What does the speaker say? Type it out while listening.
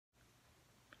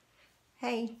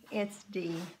Hey, it's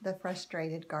Dee, the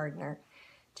Frustrated Gardener.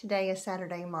 Today is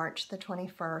Saturday, March the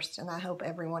 21st, and I hope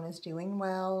everyone is doing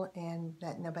well and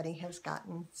that nobody has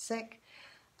gotten sick.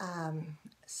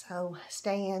 So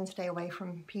stay in, stay away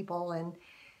from people. And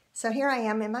so here I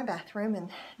am in my bathroom, and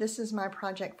this is my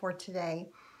project for today.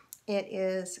 It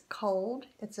is cold.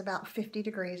 It's about 50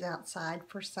 degrees outside.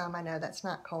 For some, I know that's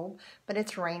not cold, but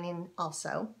it's raining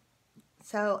also.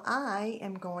 So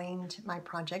my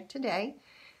project today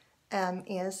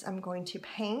is I'm going to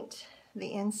paint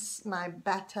my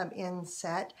bathtub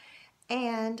inset,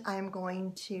 and I'm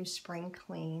going to spring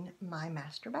clean my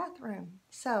master bathroom.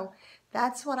 So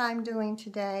that's what I'm doing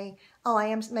today. Oh, I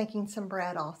am making some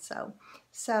bread also.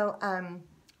 So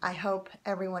I hope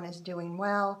everyone is doing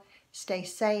well. Stay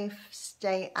safe,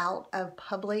 stay out of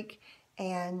public,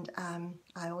 and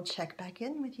I will check back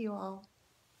in with you all.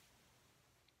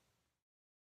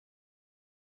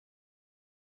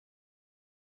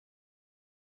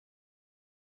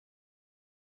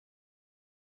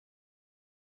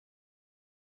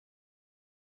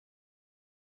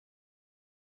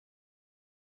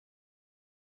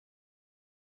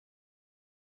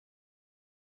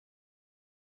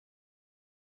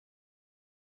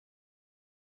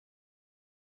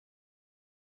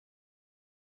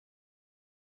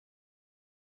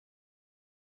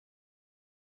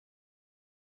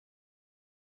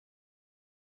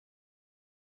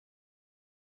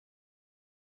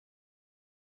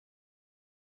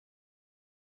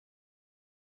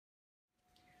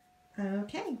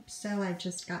 Okay, so I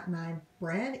just got my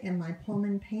bread in my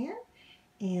Pullman pan,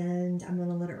 and I'm going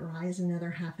to let it rise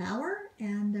another half hour,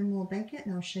 and then we'll bake it,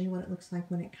 and I'll show you what it looks like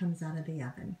when it comes out of the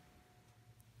oven.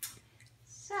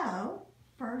 So,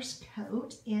 first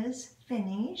coat is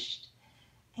finished,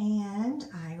 and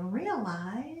I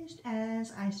realized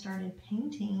as I started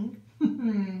painting, I'm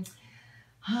going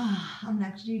to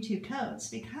have to do 2 coats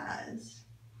because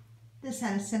this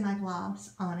had a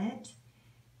semi-gloss on it,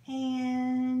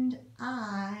 and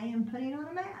I am putting on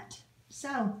a matte.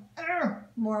 So,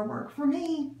 more work for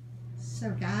me.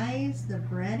 So guys, the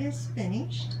bread is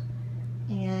finished,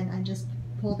 and I just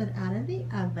pulled it out of the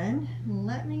oven.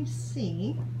 Let me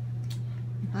see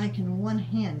if I can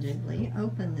one-handedly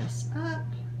open this up.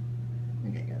 I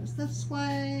think it goes this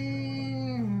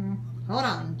way. Hold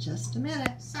on just a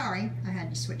minute. Sorry, I had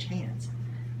to switch hands.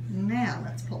 Now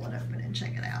let's pull it open and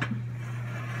check it out.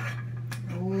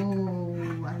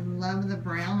 Oh, I love the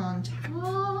brown on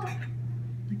top.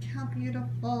 Look how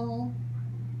beautiful.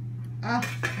 Oh,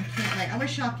 I can't wait. I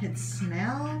wish y'all could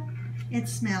smell. It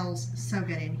smells so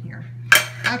good in here.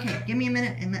 Okay, give me a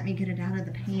minute and let me get it out of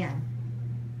the pan.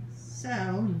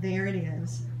 So there it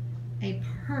is, a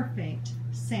perfect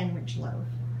sandwich loaf.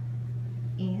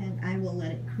 And I will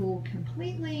let it cool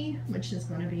completely, which is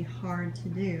going to be hard to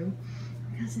do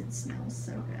because it smells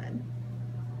so good.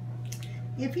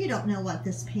 If you don't know what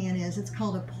this pan is, it's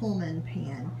called a Pullman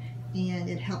pan, and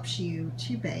it helps you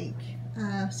to bake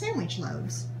sandwich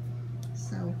loaves.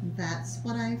 So that's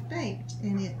what I've baked,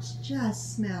 and it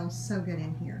just smells so good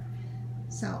in here.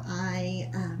 So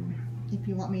if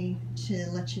you want me to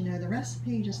let you know the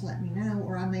recipe, just let me know,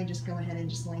 or I may just go ahead and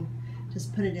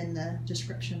just put it in the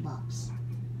description box.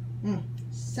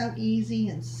 So easy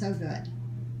and so good.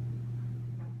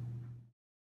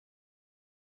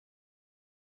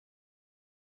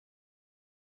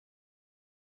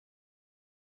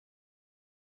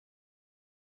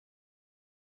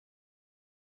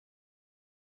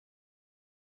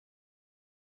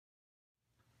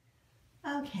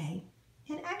 Okay,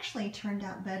 it actually turned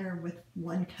out better with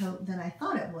 1 coat than I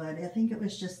thought it would. I think it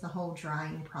was just the whole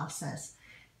drying process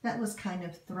that was kind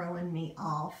of throwing me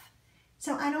off.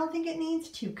 So I don't think it needs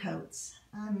 2 coats.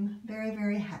 I'm very,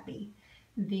 very happy.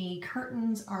 The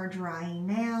curtains are drying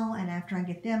now, and after I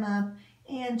get them up,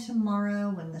 and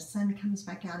tomorrow when the sun comes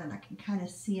back out and I can kind of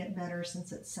see it better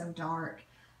since it's so dark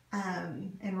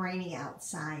and rainy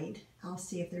outside, I'll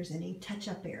see if there's any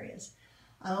touch-up areas.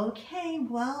 Okay,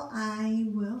 well, I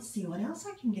will see what else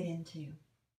I can get into.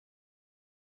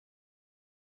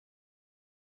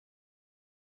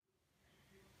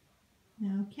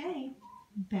 Okay,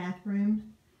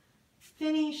 bathroom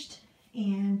finished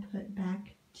and put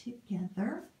back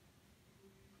together.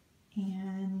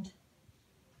 And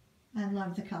I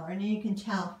love the color. And you can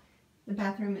tell the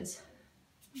bathroom is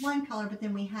 1 color, but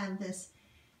then we have this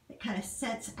that kind of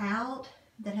sets out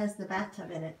that has the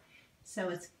bathtub in it. So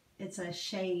it's a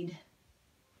shade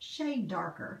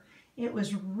darker. It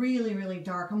was really, really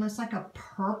dark, almost like a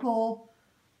purple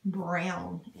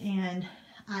brown, and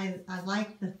I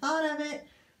liked the thought of it,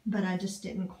 but I just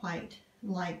didn't quite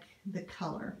like the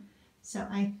color. So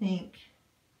I think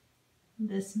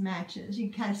This matches. You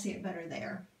can kind of see it better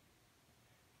there.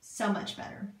 So much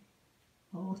better.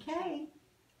 Okay.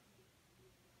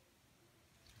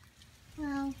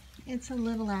 Well, it's a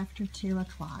little after 2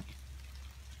 o'clock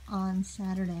on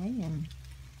Saturday, and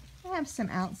I have some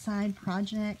outside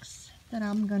projects that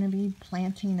I'm going to be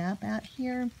planting up out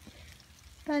here,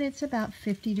 but it's about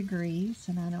 50 degrees,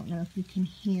 and I don't know if you can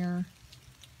hear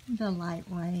the light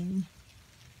rain,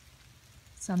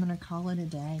 so I'm going to call it a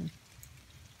day.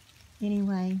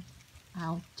 Anyway,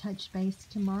 I'll touch base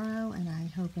tomorrow, and I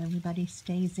hope everybody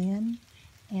stays in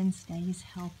and stays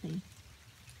healthy.